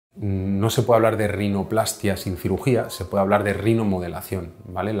no se puede hablar de rinoplastia sin cirugía, se puede hablar de rinomodelación,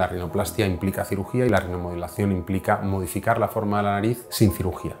 ¿vale? La rinoplastia implica cirugía y la rinomodelación implica modificar la forma de la nariz sin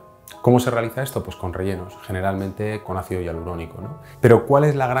cirugía. ¿Cómo se realiza esto? Pues con rellenos, generalmente con ácido hialurónico, ¿no? Pero ¿cuál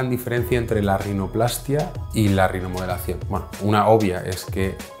es la gran diferencia entre la rinoplastia y la rinomodelación? Bueno, una obvia es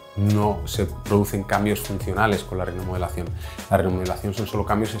que no se producen cambios funcionales con la rinomodelación. La rinomodelación son solo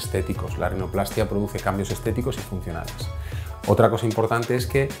cambios estéticos, la rinoplastia produce cambios estéticos y funcionales. Otra cosa importante es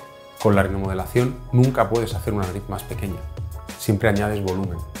que con la rinomodelación nunca puedes hacer una nariz más pequeña, siempre añades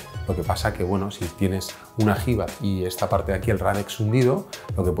volumen. Lo que pasa que, bueno, si tienes una jiba y esta parte de aquí, el radix hundido,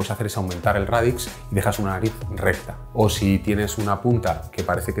 lo que puedes hacer es aumentar el radix y dejas una nariz recta. O si tienes una punta que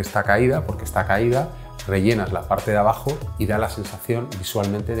parece que está caída, porque está caída, rellenas la parte de abajo y da la sensación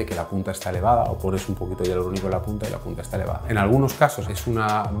visualmente de que la punta está elevada, o pones un poquito de hialurónico en la punta y la punta está elevada. En algunos casos es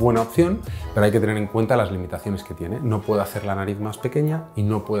una buena opción, pero hay que tener en cuenta las limitaciones que tiene. No puede hacer la nariz más pequeña y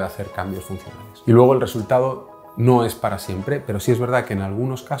no puede hacer cambios funcionales. Y luego el resultado no es para siempre, pero sí es verdad que en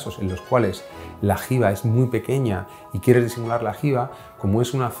algunos casos en los cuales la jiba es muy pequeña y quieres disimular la jiba, como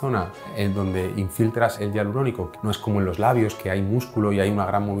es una zona en donde infiltras el hialurónico, no es como en los labios que hay músculo y hay una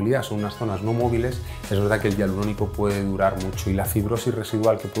gran movilidad, son unas zonas no móviles, es verdad que el hialurónico puede durar mucho y la fibrosis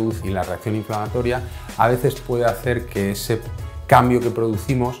residual que produce y la reacción inflamatoria a veces puede hacer que ese cambio que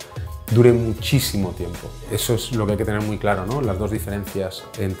producimos dure muchísimo tiempo. Eso es lo que hay que tener muy claro, ¿no? Las dos diferencias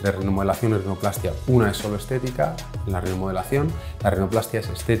entre rinomodelación y rinoplastia. Una es solo estética, la rinomodelación. La rinoplastia es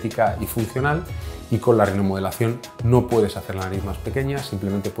estética y funcional, y con la rinomodelación no puedes hacer la nariz más pequeña,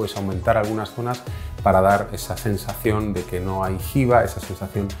 simplemente puedes aumentar algunas zonas para dar esa sensación de que no hay jiba, esa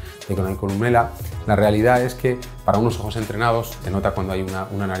sensación de que no hay columela. La realidad es que para unos ojos entrenados se nota cuando hay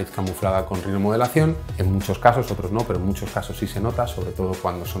una nariz camuflada con rinomodelación, en muchos casos, otros no, pero en muchos casos sí se nota, sobre todo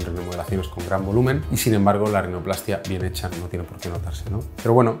cuando son rinomodelaciones con gran volumen, y sin embargo la rinoplastia bien hecha no tiene por qué notarse, ¿no?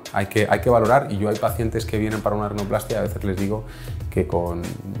 Pero bueno, hay que valorar, y yo hay pacientes que vienen para una rinoplastia, a veces les digo que con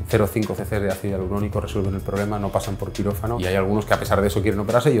 0,5 cc de ácido hialurónico resuelven el problema, no pasan por quirófano, y hay algunos que a pesar de eso quieren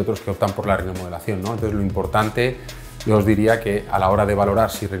operarse y otros que optan por la rinomodelación, ¿no? Entonces lo importante, yo os diría que a la hora de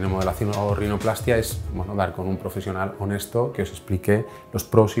valorar si rinomodelación o rinoplastia es, bueno, dar con un profesional honesto que os explique los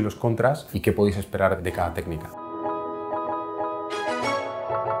pros y los contras y qué podéis esperar de cada técnica.